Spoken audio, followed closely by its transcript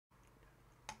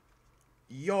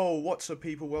Yo, what's up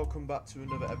people, welcome back to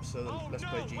another episode of Let's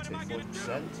Play GTA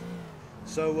 40%.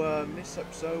 So, this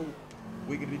episode,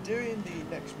 we're going to be doing the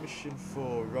next mission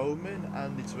for Roman,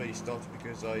 and it's already started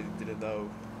because I didn't know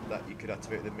that you could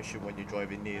activate the mission when you're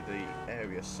driving near the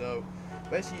area. So,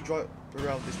 basically you drive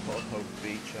around this part of Hope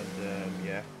Beach, and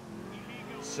yeah.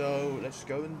 So, let's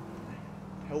go and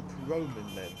help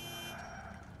Roman then.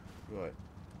 Right.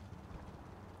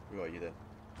 Where are you then?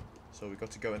 So, we've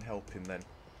got to go and help him then.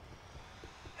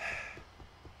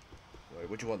 Right,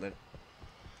 what do you want then?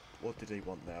 What did he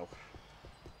want now?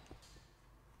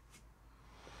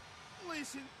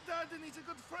 Listen, Darden is a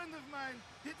good friend of mine.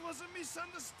 It was a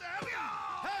misunderstanding.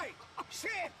 Hey!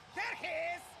 Shit! There he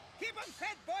is! Keep him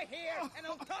fed boy here, and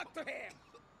I'll talk to him.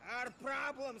 Our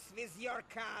problems with your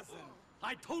cousin.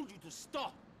 I told you to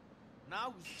stop.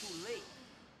 Now it's too late.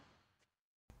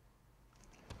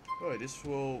 Right, this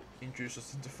will introduce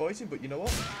us into fighting, but you know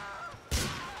what?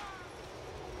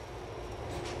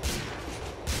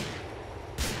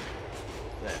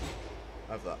 There.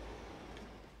 Have that.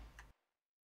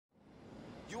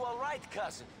 You all right,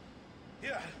 cousin?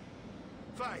 Yeah,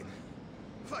 fine.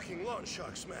 Fucking loan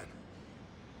sharks, man.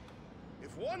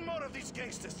 If one more of these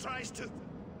gangsters tries to...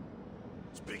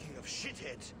 Speaking of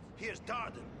shitheads, here's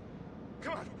Darden.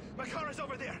 Come on, my car is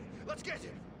over there. Let's get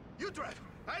him. You drive.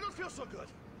 I don't feel so good.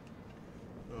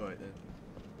 Alright then.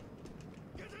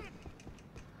 Get in!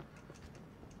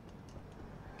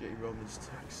 Getting Roman's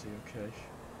taxi, okay.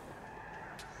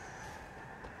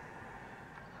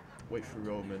 Wait for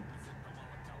Roman.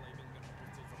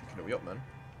 You can hurry up, man.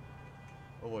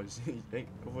 Otherwise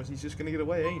he's just gonna get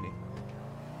away, ain't he?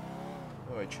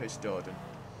 Alright, chase Darden.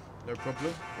 No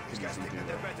problem. These guys think that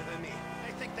they're better than me.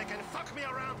 They think they can fuck me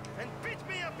around and beat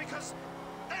me up because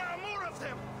there are more of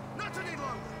them. Not any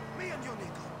longer. Me and you,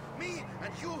 Nico. Me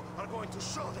and you are going to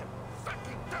show them.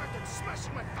 Fucking Darden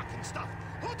smashing my fucking stuff.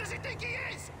 Who does he think he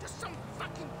is? Just some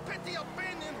fucking petty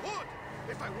Albanian hood.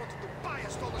 If I wanted to buy a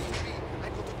stolen TV, I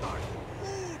go to Darden.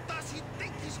 Who does he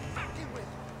think he's fucking with?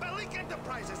 Bellic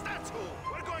Enterprises, that's who.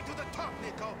 We're going to the top,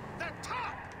 Nico. The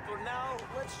top! For now,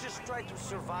 let's just try to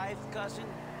survive, cousin.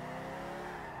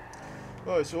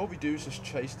 Right, so all we do is just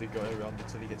chase the guy around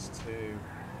until he gets to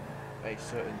a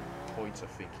certain point, I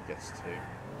think he gets to.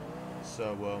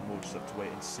 So we'll just have to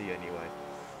wait and see anyway.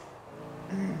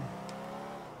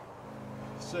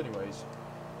 So anyways,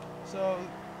 so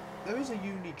there is a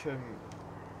unique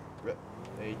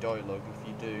a dialogue if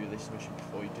you do this mission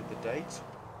before you did the date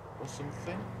or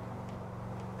something.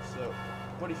 So,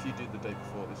 what if you do the day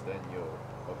before this, then you'll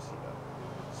obviously know.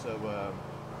 So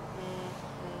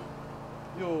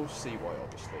you'll see why,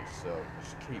 obviously. So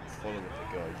just keep following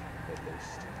the guide at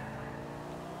least.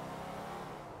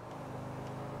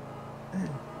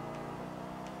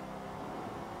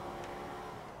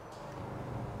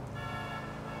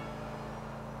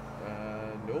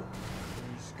 Nope.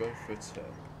 He's going for a 10.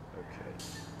 Okay.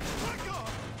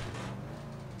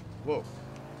 Whoa.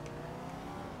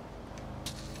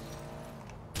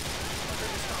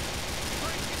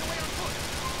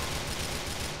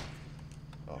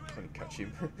 Oh, I couldn't catch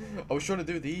him. I was trying to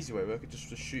do it the easy way where I could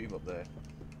just shoot him up there.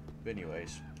 But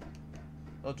anyways.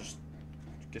 I'll just...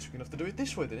 guess we're gonna have to do it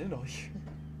this way then, ain't I?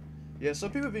 Yeah,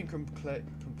 some people have been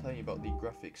complaining about the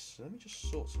graphics. So let me just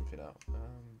sort something out.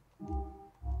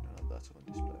 That's on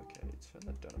display. Okay, turn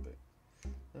that down a bit.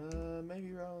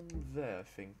 Maybe around there, I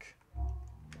think.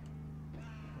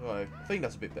 Right, I think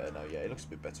that's a bit better now. Yeah, it looks a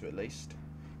bit better at least.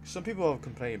 Some people are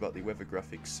complaining about the weather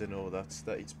graphics and all that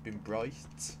it's been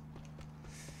bright.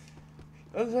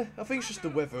 I think it's just the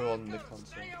weather on the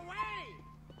console.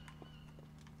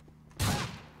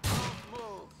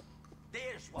 Move.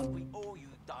 There's what we owe you,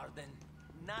 Darden.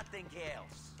 Nothing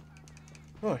else.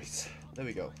 Right, there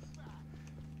we go.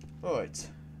 Alright.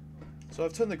 So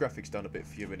I've turned the graphics down a bit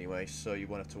for you anyway, so you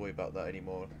won't have to worry about that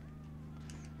anymore.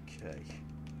 Okay.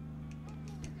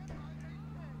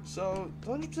 So,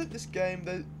 100% this game,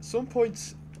 there's some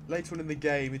points later on in the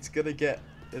game, there's gonna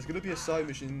be a side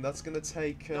mission that's gonna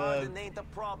take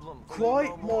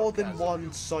quite more than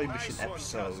one side mission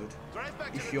episode,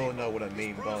 if you all know what I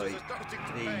mean by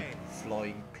the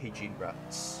flying pigeon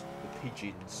rats, the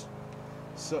pigeons.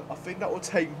 So I think that will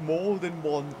take more than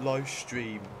one live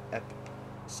stream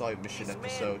side mission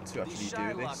episode to actually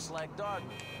do this.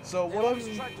 So what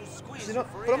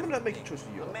I'm gonna make a choice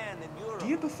for you. Do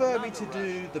you prefer me to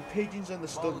do the pigeons and the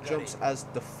stunt jumps as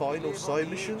the final side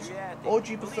missions, or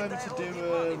do you prefer me to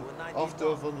do after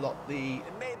I've unlocked the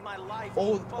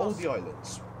all the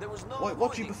islands?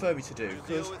 What do you prefer me to do?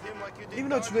 Because even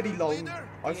though it's really long,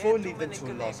 I thought I'd leave them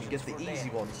till last and get the easy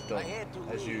ones done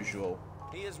as usual.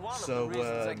 So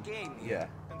yeah.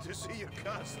 to see your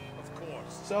cousin, of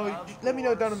course. So let me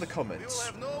know down in the You'll comments.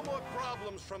 have no more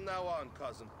problems from now on,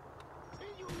 cousin. Spin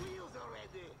your wheels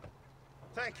already.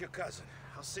 Thank you, cousin.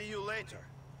 I'll see you later.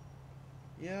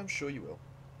 Yeah, I'm sure you will.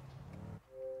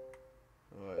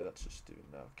 Alright, that's just doing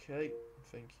that. Okay.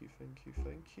 Thank you, thank you,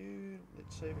 thank you.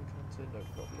 Let's save and content, no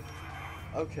problem.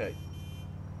 Okay.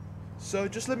 So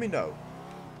just let me know.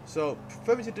 So,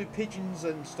 prefer me to do pigeons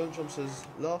and stun jumps as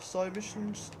last side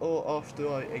missions, or after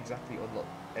I exactly unlock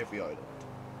every island?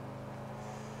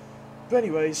 But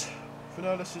anyways, for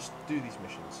now let's just do these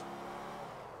missions.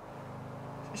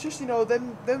 It's just, you know,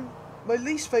 them my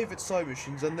least favourite side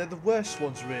missions, and they're the worst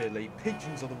ones really.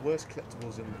 Pigeons are the worst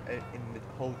collectibles in the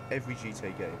whole every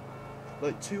GTA game.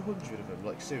 Like 200 of them,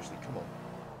 like seriously, come on.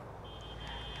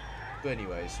 But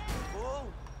anyways.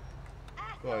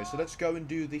 Right, so let's go and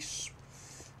do this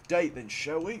date then,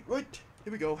 shall we? Right,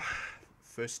 here we go.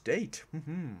 First date.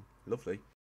 Lovely.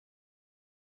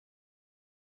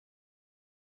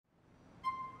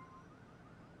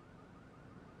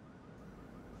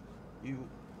 You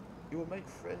will make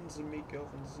friends and meet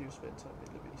girlfriends as you spend time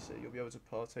in Liberty City. You'll be able to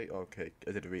partake. Okay,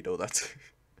 I didn't read all that.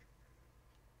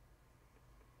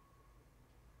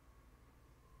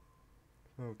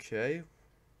 Okay.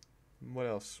 What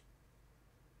else?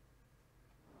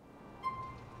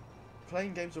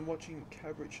 Playing games and watching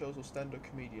cabaret shows or stand-up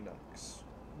comedian acts.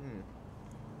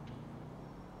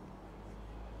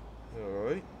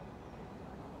 Alright.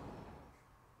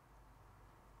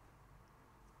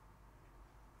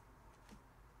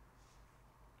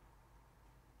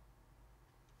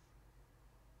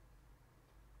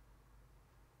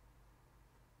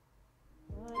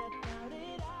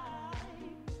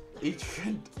 Each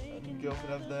friend and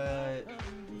girlfriend have their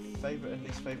favourite and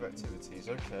least favourite activities.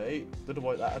 Okay. Don't know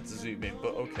why that had to zoom in,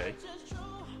 but okay.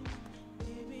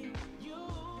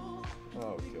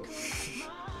 Oh god.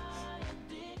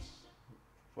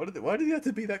 Why did they have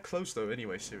to be that close though?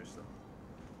 Anyway, seriously.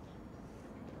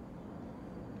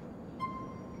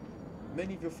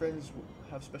 Many of your friends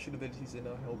have special abilities and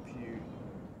will help you.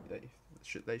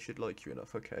 They should like you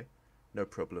enough. Okay, no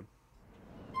problem.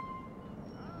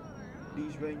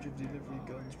 These range of delivery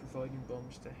guns providing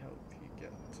bombs to help you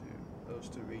get to those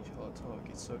to reach hard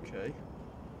targets. Okay.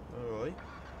 Alright.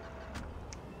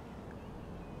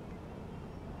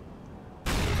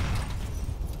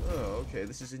 Oh, okay.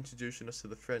 This is introducing us to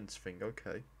the friends thing.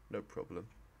 Okay. No problem.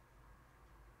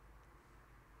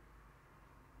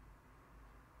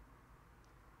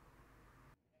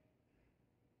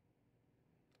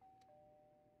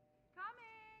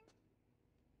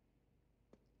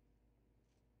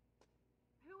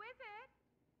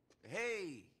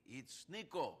 Hey, it's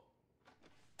Nico.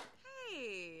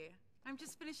 Hey, I'm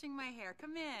just finishing my hair.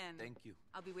 Come in. Thank you.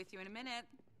 I'll be with you in a minute.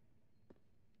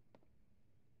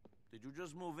 Did you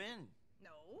just move in?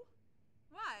 No.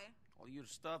 Why? All your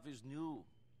stuff is new.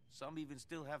 Some even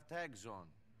still have tags on.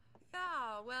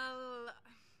 Yeah, well,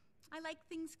 I like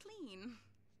things clean.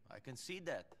 I can see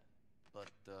that.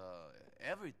 But,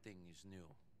 everything is new.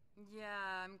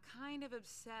 Yeah, I'm kind of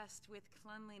obsessed with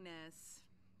cleanliness.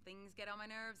 Things get on my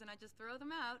nerves and I just throw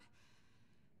them out.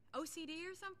 OCD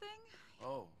or something?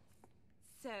 Oh.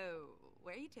 So,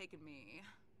 where are you taking me?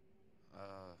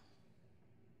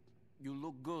 You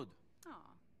look good.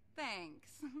 Aw, thanks.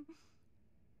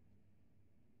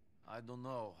 I don't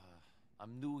know.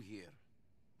 I'm new here.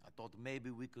 I thought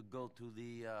maybe we could go to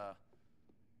the,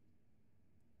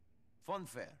 fun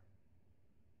fair.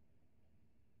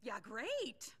 Yeah,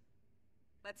 great!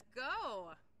 Let's go!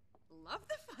 Love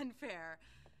the fun fair.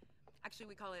 Actually,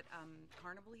 we call it,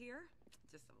 carnival here.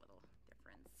 Just a little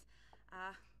difference.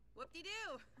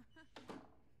 Whoop-de-doo!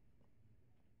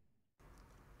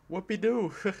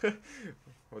 Whoopie-doo!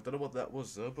 I don't know what that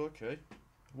was though, but okay.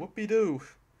 Whoopie-doo!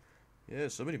 Yeah,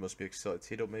 somebody must be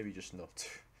excited, or maybe just not.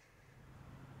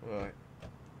 Alright.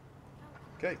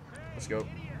 Okay, let's go.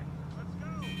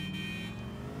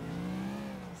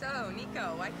 So,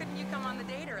 Nico, why couldn't you come on the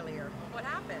date earlier? What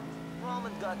happened?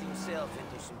 Roman got himself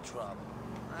into some trouble.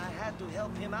 I had to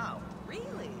help him out.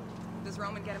 Really? Does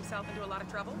Roman get himself into a lot of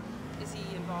trouble? Is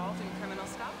he involved in criminal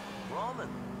stuff? Roman?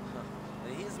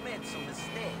 He's made some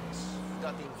mistakes.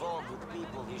 Got involved with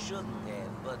people he shouldn't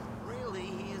have, but really,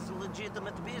 he is a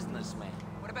legitimate businessman.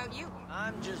 What about you?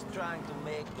 I'm just trying to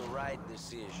make the right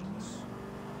decisions.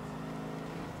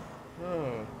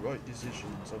 Oh, right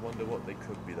decisions. I wonder what they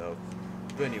could be though.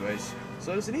 But anyways,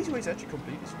 so there's an easy way to actually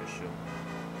complete this mission.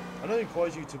 I know it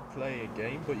requires you to play a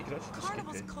game, but you can actually just skip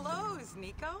Carnival's it. closed,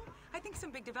 Nico. I think some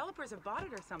big developers have bought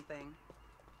it or something.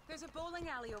 There's a bowling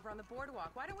alley over on the boardwalk.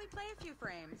 Why don't we play a few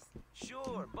frames?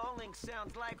 Sure, bowling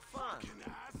sounds like fun.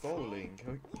 Bowling.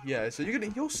 Yeah, so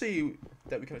you'll see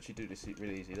that we can actually do this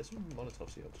really easy. There's some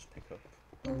Molotovs here I'll just pick up.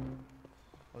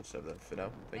 I'll just have them for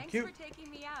now. Thank you. Thanks for taking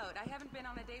me out. I haven't been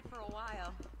on a date for a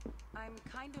while. I'm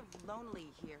kind of lonely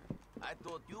here. I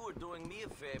thought you were doing me a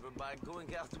favor by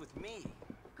going out with me.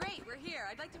 Great, we're here.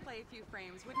 I'd like to play a few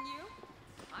frames, wouldn't you?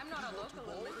 I'm not a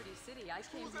local in Liberty City. I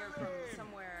came here from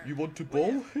somewhere... You want to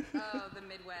bowl? Oh, the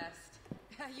Midwest.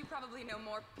 You probably know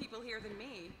more people here than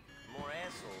me. More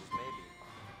assholes, maybe.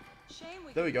 Shame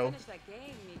we There we couldn't go. finish that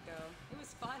game, Nico. It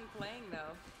was fun playing,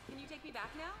 though. Can you take me back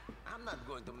now? I'm not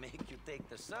going to make you take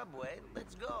the subway.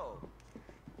 Let's go.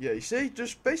 Yeah, you see?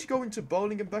 Just basically go into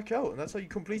bowling and back out, and that's how you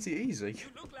complete it easy. You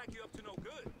look like you're up to no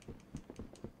good.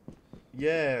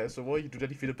 Yeah, so why you do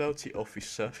anything about it,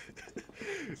 officer?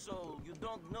 So, you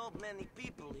don't know many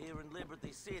people here in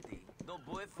Liberty City? No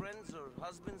boyfriends or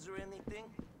husbands or anything?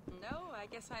 No, I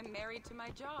guess I'm married to my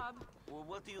job. Well,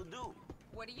 what do you do?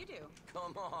 What do you do?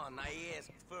 Come on, I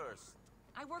asked first.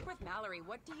 I work with Mallory.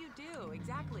 What do you do,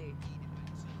 exactly?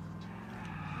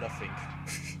 Nothing.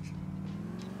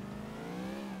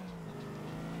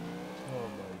 Oh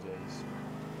my days.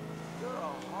 You're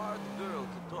a hard girl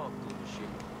to talk to,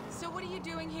 Michelle. So what are you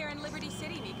doing here in Liberty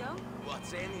City, Nico?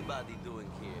 What's anybody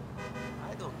doing here?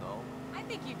 I don't know. I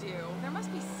think you do. There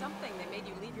must be something that made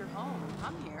you leave your home and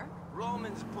come here.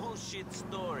 Roman's bullshit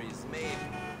stories,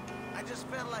 maybe. I just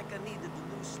felt like I needed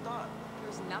a new start.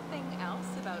 There's nothing else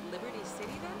about Liberty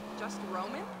City then? Just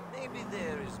Roman? Maybe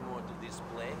there is more to this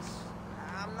place.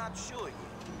 I'm not sure yet.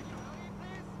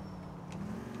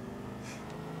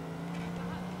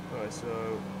 Alright, so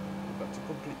we're about to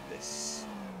complete this.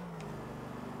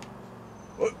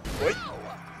 Oh, wait!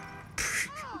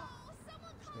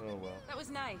 Oh well. That was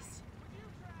nice.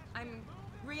 I'm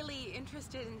really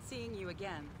interested in seeing you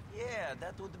again. Yeah,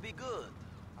 that would be good.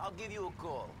 I'll give you a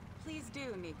call. Please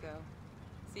do, Nico.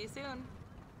 See you soon.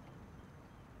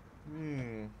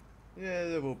 Yeah,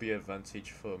 there will be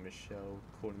advantage for Michelle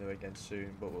calling her again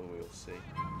soon, but we'll see.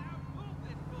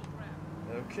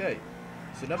 Okay,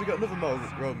 so now we got another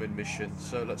Roman mission,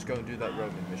 so let's go and do that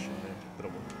Roman mission then. But I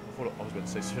thought I was going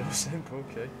to say something, but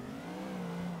okay.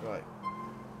 Right.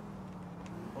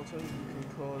 I'll tell you can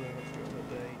call her, let's go on a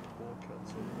date, or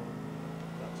cancel one.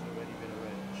 That's already been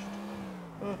arranged.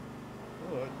 Oh,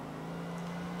 alright.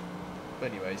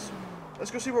 But anyways,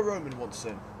 let's go see what Roman wants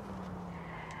then.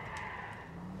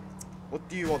 What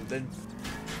do you want then,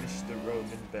 Mr.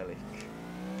 Roman Bellic?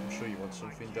 I'm sure you want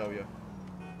something, don't you?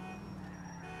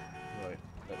 Right,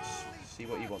 let's see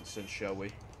what he wants then, shall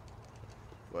we?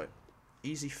 Right,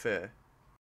 easy fare.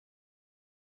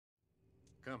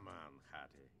 Come on,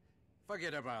 Hattie.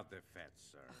 Forget about the fat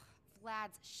serf.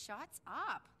 Vlad's shuts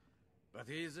up. But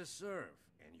he's a serf,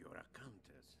 and you're a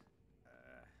countess.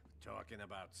 Talking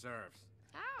about serfs.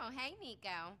 Oh, hey,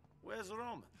 Nico. Where's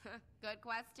Roman? Good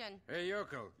question. Hey,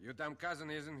 Yokel, your damn cousin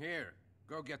isn't here.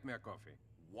 Go get me a coffee.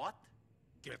 What?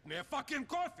 Get me a fucking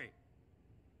coffee!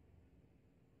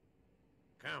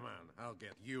 Come on, I'll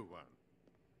get you one.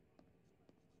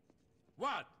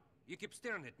 What? You keep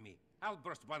staring at me. I'll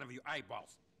burst one of your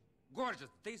eyeballs. Gorgeous,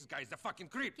 this guy's a fucking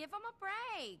creep. Give him a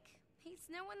break. He's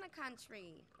new in the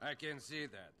country. I can see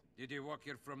that. Did you work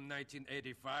here from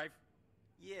 1985?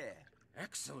 Yeah.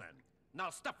 Excellent. Now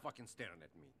stop fucking staring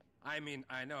at me. I mean,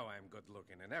 I know I'm good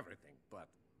looking and everything, but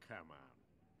come on.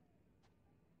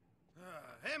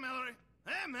 Hey, Mallory.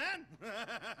 Hey, man.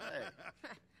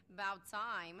 About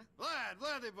time.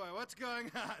 Vladdy boy, what's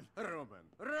going on?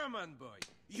 Roman boy,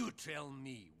 you tell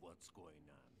me what's going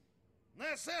on.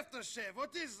 Nice aftershave.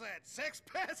 What is that? Sex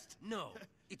pest? No,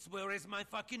 it's where is my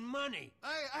fucking money?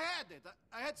 I had it.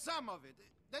 I had some of it.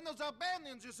 Then those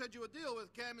Albanians you said you would deal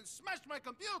with came and smashed my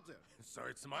computer. So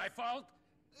it's my fault?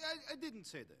 I didn't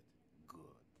say that. Good.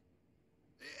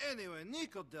 Anyway,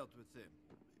 Nico dealt with him.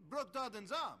 Broke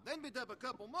Darden's arm. Then beat up a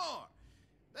couple more.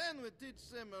 Then we teach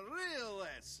them a real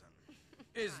lesson.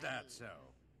 Is that so?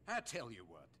 I tell you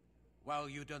what. While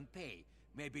you don't pay,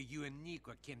 maybe you and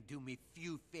Nico can do me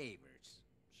few favors.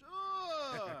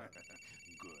 Sure.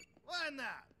 Good. Why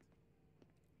not?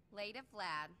 Later,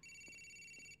 Vlad.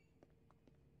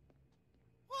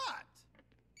 What?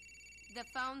 The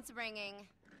phone's ringing.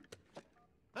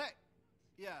 Hey.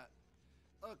 Yeah.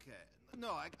 Okay.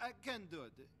 No, I can't do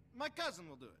it. My cousin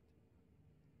will do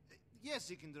it. Yes,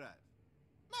 he can drive.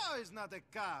 No, he's not a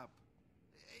cop.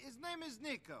 His name is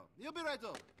Nico. He'll be right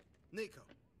over. Nico,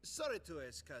 sorry to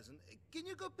ask, cousin. Can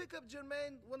you go pick up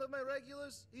Jermaine, one of my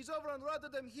regulars? He's over on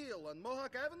Rotterdam Hill on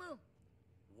Mohawk Avenue.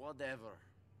 Whatever.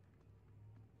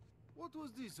 What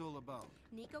was this all about?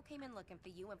 Nico came in looking for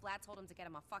you, and Vlad told him to get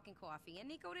him a fucking coffee, and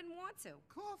Nico didn't want to.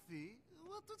 Coffee?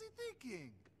 What was he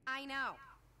thinking? I know.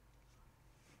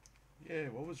 Yeah,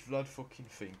 what was Vlad fucking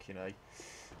thinking, eh?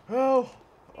 Well,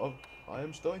 I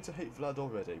am starting to hate Vlad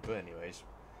already, but anyways.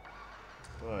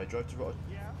 Right, drive to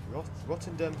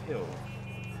Rotterdam Hill.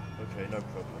 Okay, no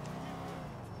problem.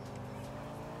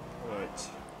 Right.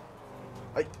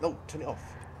 Hey, no, turn it off.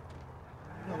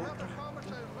 No,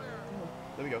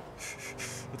 there we go.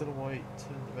 I don't know why it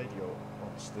turned the radio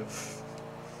on still.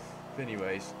 But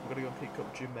anyways, we're gonna go and pick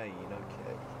up Jermaine,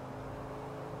 okay.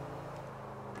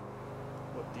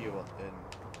 What do you want then?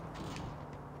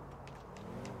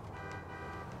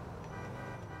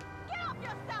 Get off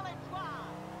your salad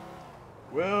drive!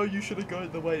 Well, you should have gone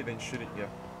the way then, shouldn't you?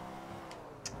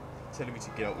 Telling me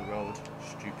to get out the road,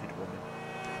 stupid woman.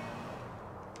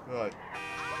 Right.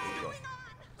 There we go.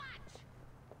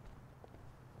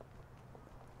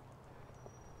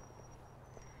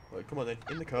 Right, come on then,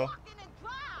 in the car.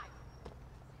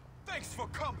 Thanks for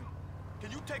coming.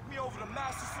 Can you take me over to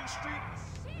Masterson Street?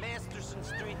 Masterson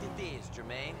Street it is,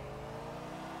 Jermaine.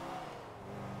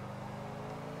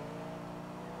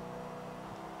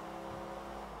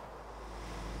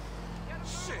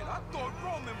 Shit, I thought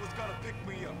Roman was gonna pick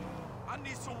me up. I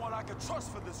need someone I can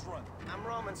trust for this run. I'm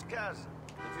Roman's cousin.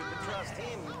 If you can trust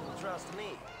him, you can trust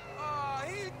me.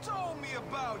 He told me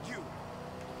about you.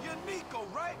 You're Nico,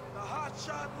 right? The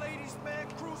hotshot ladies man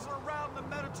cruising around the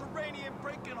Mediterranean,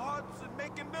 breaking hearts and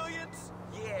making millions?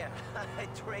 Yeah, I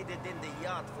traded in the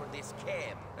yacht for this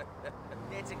cab.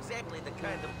 It's exactly the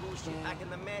kind of bullshit I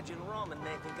can imagine Roman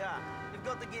making up. You've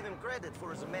got to give him credit for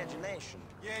his imagination.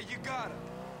 Yeah, you got it.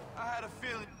 I had a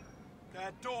feeling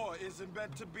that door isn't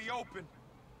meant to be open.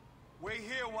 Wait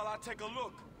here while I take a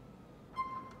look.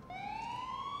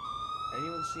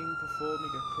 Anyone seen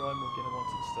performing a crime or get a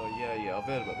wanted star? Yeah, I've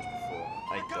heard about this before.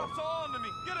 I The cops are on to me.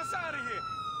 Get us out of here.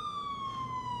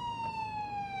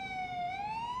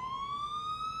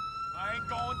 I ain't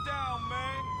going down,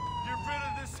 man. Get rid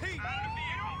of this heat.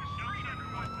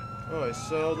 Alright,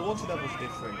 so the wanted level's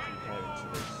different compared to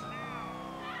this.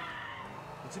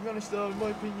 But to be honest though, in my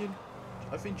opinion,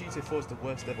 I think GTA 4 is the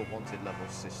worst ever wanted level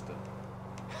system.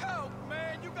 Help,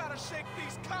 man. You gotta shake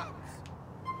these cops.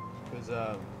 Because,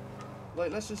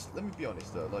 like, let me be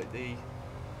honest though, like, the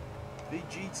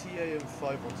GTA and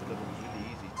 5 wanted level was really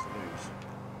easy to lose.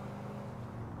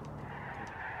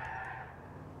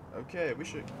 Okay, I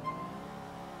wish it...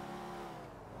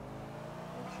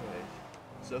 Okay.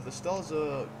 So if the stars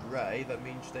are grey, that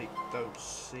means they don't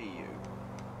see you.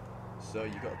 So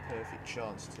you got a perfect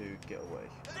chance to get away.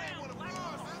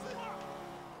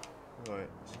 Right,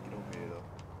 let's get over here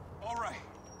though. Alright.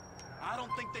 I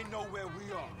don't think they know where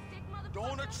we are.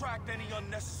 Don't attract any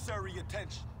unnecessary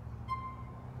attention.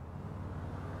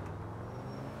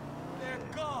 They're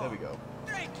gone. There we go.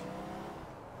 Thank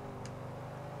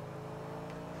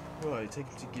you. Right, take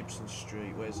him to Gibson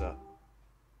Street. Where's that?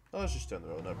 Oh, it's just down the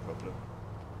road, no problem.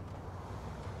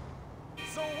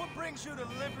 So what brings you to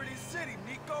Liberty City,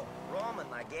 Nico? Roman,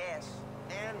 I guess.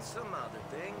 And some other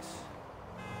things.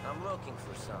 I'm looking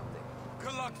for something.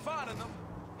 Good luck finding them.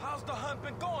 How's the hunt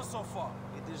been going so far?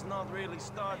 It has not really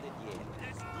started yet.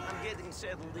 I'm getting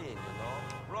settled in, you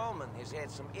know? Roman has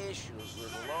had some issues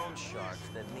with loan sharks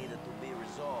that needed to be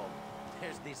resolved.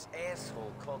 There's this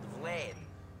asshole called Vlad,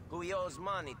 who he owes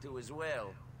money to as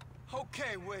well.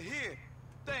 Okay, we're here.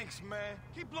 Thanks, man.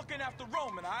 Keep looking after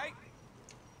Roman, alright?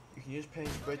 You can use paint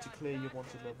spray to clear your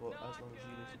wanted level as long as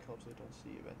you lose the cops they don't see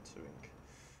you entering.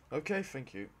 Okay,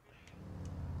 thank you.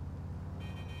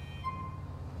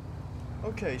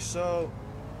 Okay, so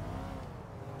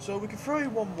we can throw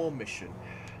in one more mission.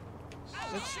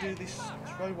 Let's do this,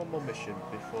 throw one more mission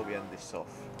before we end this off.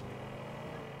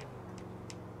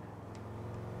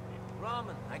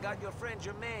 Roman, I got your friend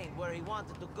Jermaine where he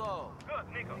wanted to go. Good,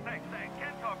 Nico, thanks.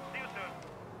 Can't talk. See you soon.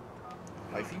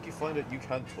 I think you find that you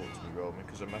can talk to me, Roman,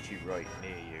 because I'm actually right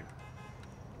near you.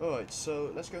 Alright,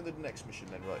 so let's go into the next mission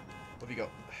then, right. What have we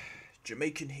got?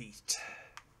 Jamaican Heat.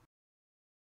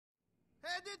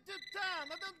 Headed to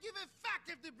town. I don't give a fuck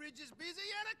if the bridge is busy.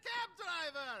 You're a cab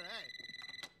driver. Hey.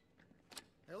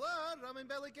 Hello, Roman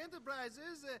Bellic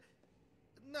Enterprises.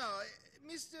 No,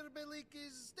 Mr. Bellic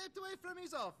is stepped away from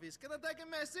his office. Can I take a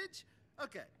message?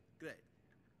 Okay, great.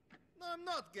 No, I'm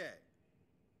not gay.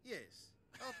 Yes,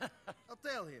 I'll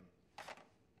tell him.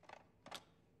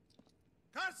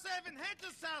 Car 7, head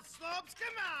to South Slopes.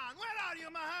 Come on, where are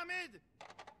you, Mohammed?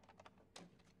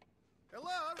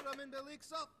 Hello, Roman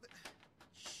Bellic's office.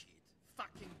 Shit,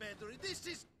 fucking battery. This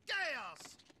is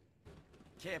chaos.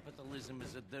 Capitalism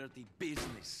is a dirty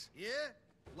business. Yeah?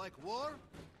 Like war?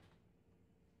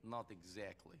 Not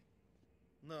exactly.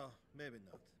 No, maybe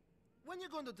not. When you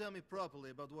going to tell me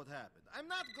properly about what happened? I'm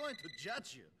not going to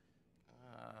judge you.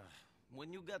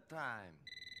 When you got time.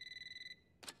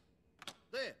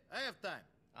 There, I have time.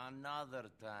 Another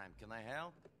time. Can I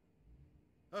help?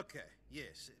 Okay,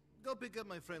 yes. Go pick up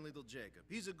my friend Little Jacob.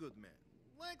 He's a good man.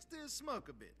 Likes to smoke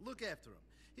a bit. Look after him.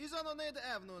 He's on Oneida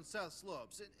Avenue in South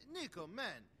Slopes. Nico,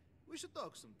 man, we should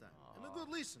talk sometime. I'm a good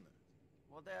listener.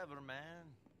 Whatever,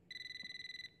 man.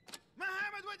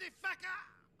 Mohammed, what the fucker?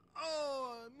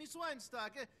 Oh, Miss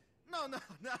Weinstock. No,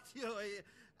 not you.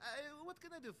 What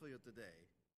can I do for you today?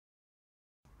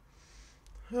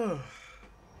 Well,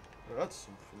 that's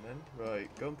something then. Right,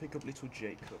 go and pick up Little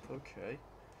Jacob. Okay.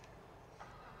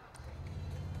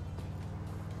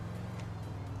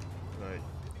 Right.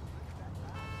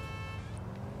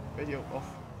 Radio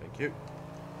off. Thank you.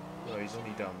 No, he's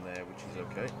only down there, which is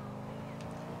okay.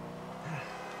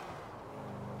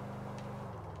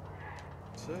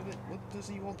 So, what does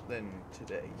he want then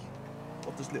today?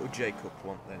 What does Little Jacob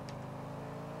want then?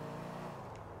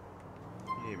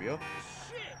 Here we are.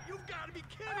 Shit! You've got to be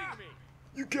kidding me!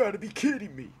 You gotta be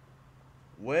kidding me!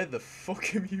 Where the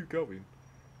fuck are you going?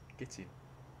 Get in.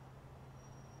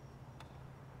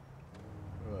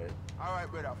 Right. Alright,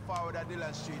 brother. Forward at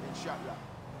Dillon Street in Shatla.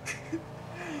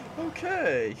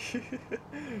 Okay.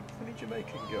 Funny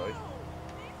Jamaican guy.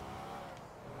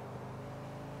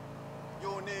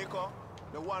 Yo, Nico.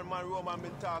 The one man Roman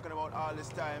been talking about all this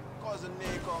time. Cousin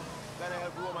Nico. Gonna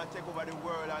help Roman take over the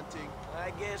world and thing.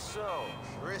 I guess so.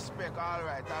 Respect,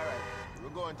 alright. We're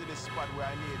going to this spot where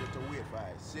I need you to wait for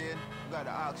us. See?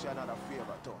 Gotta ask you another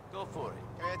favor too. Go for it.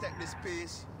 Can you take this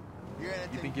piece? Hear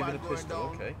anything You've been given a bad going pistol,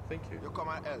 down? okay, thank you. You come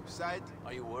and help, sight?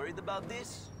 Are you worried about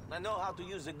this? I know how to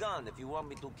use a gun if you want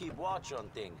me to keep watch on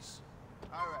things.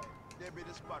 Alright, there be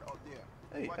the spot up there.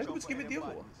 Hey, Watch I out was for giving any the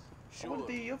other bodies. one. I wanted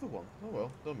the other one. Oh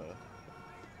well, don't matter.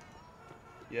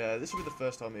 Yeah, this will be the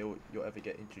first time you'll ever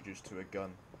get introduced to a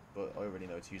gun, but I already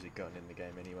know to use a gun in the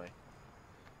game anyway.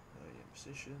 In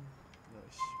position.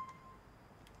 Nice.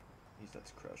 Use that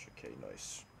to crouch. Okay,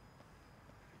 nice.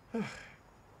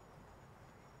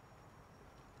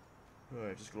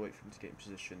 Right, just gotta wait for him to get in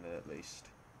position there at least.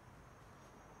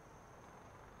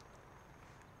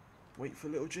 Wait for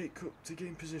Little Jacob to get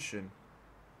in position.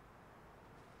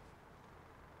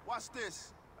 What's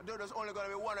this? I know there's only gonna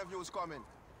be one of you who's coming.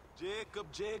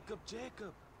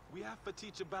 Jacob. We have to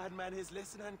teach a bad man his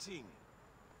lesson and thing.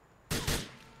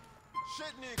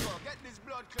 Shit, Nico, get these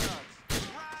blood clots.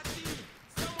 Ratty!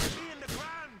 Someone be in the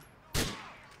ground!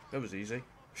 That was easy.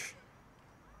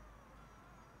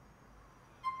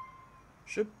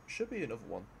 Should be another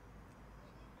one.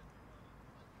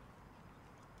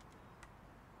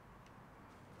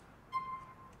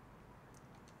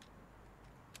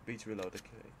 B to reload, okay.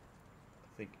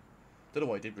 I think. Don't know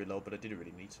why I did reload, but I didn't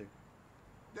really need to.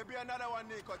 There be another one,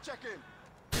 Nico. Check in.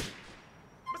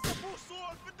 Mr.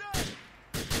 Busol for that!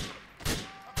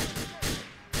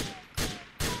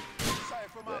 Sorry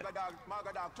for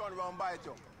Margadog turn around bite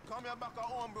you. Come here back at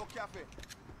Homebrew Cafe.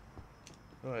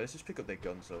 Alright, let's just pick up their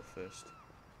guns though first.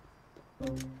 There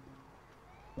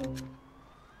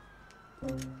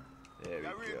we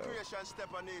The real go. creation step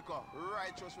on Nico.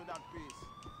 Righteous with that piece.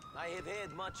 I have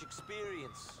had much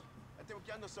experience. I think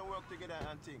we can do some work together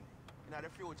and thing. In the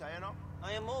future, you know?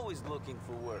 I am always looking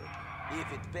for work,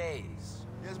 if it pays.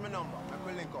 Here's my number.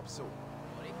 We'll link up soon.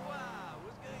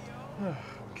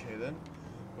 Okay then.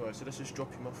 Right, so let's just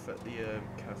drop him off at the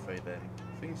cafe then.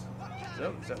 Things.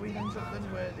 Is that where he hangs up then?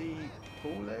 Where the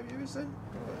pool area is then?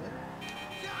 Right then.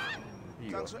 Here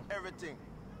you Thanks go. for everything.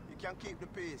 You can keep the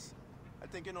peace. I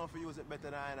think you know if you use it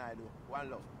better than I do. One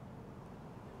love.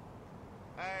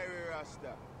 Hey,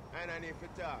 Rasta. And I need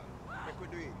to talk. Make we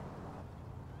do it.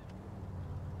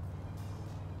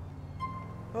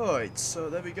 Alright, so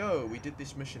there we go. We did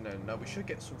this mission then. Now we should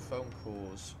get some phone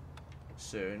calls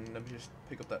soon. Let me just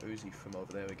pick up that Uzi from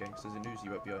over there again, because there's an Uzi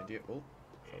right behind you. Oh,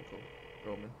 phone call.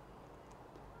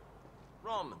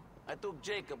 Roman, I took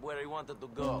Jacob where he wanted to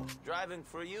go. Driving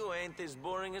for you ain't as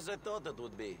boring as I thought it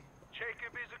would be.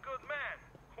 Jacob is a good man.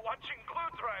 Watching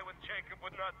glue dry with Jacob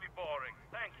would not be boring.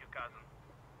 Thank you, cousin.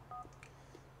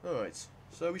 Alright,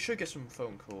 so we should get some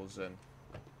phone calls then.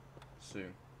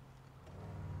 Soon.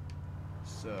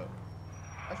 So,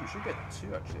 actually we should get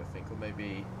two actually, I think, or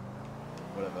maybe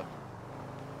whatever.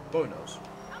 Bo knows.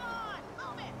 Come on,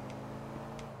 move it!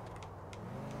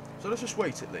 So let's just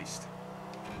wait at least.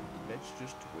 Let's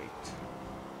just wait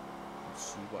and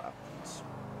see what happens.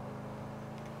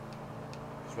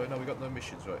 Because right now we got no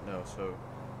missions right now, so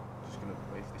just gonna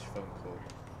wait for this phone call.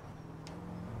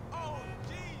 Oh,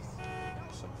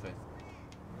 jeez! Something.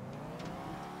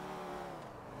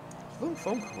 It's a long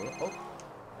phone call. Oh.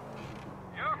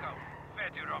 Yoko,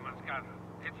 Fatty Roman's cousin.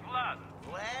 It's Vlad.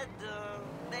 Vlad,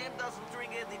 name doesn't ring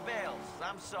any bells.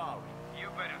 I'm sorry. You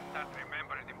better start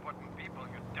remembering important people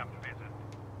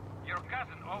Your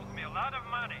cousin owes me a lot of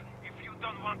money. If you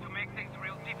don't want to make things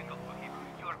real difficult for him,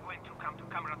 you are going to come to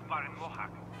Kamrat's bar in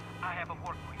Mohawk. I have a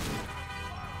work for you.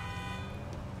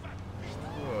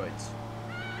 Right.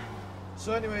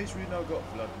 So anyways, we now got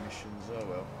Vlad missions, oh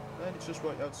well. And it's just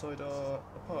right outside our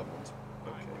apartment.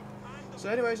 Okay. So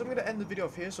anyways, I'm going to end the video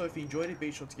off here, so if you enjoyed it,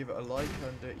 be sure to give it a like,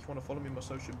 and if you want to follow me on my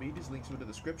social medias, links are in the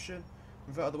description.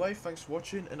 With that out of the way, thanks for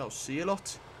watching, and I'll see you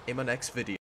lot in my next video.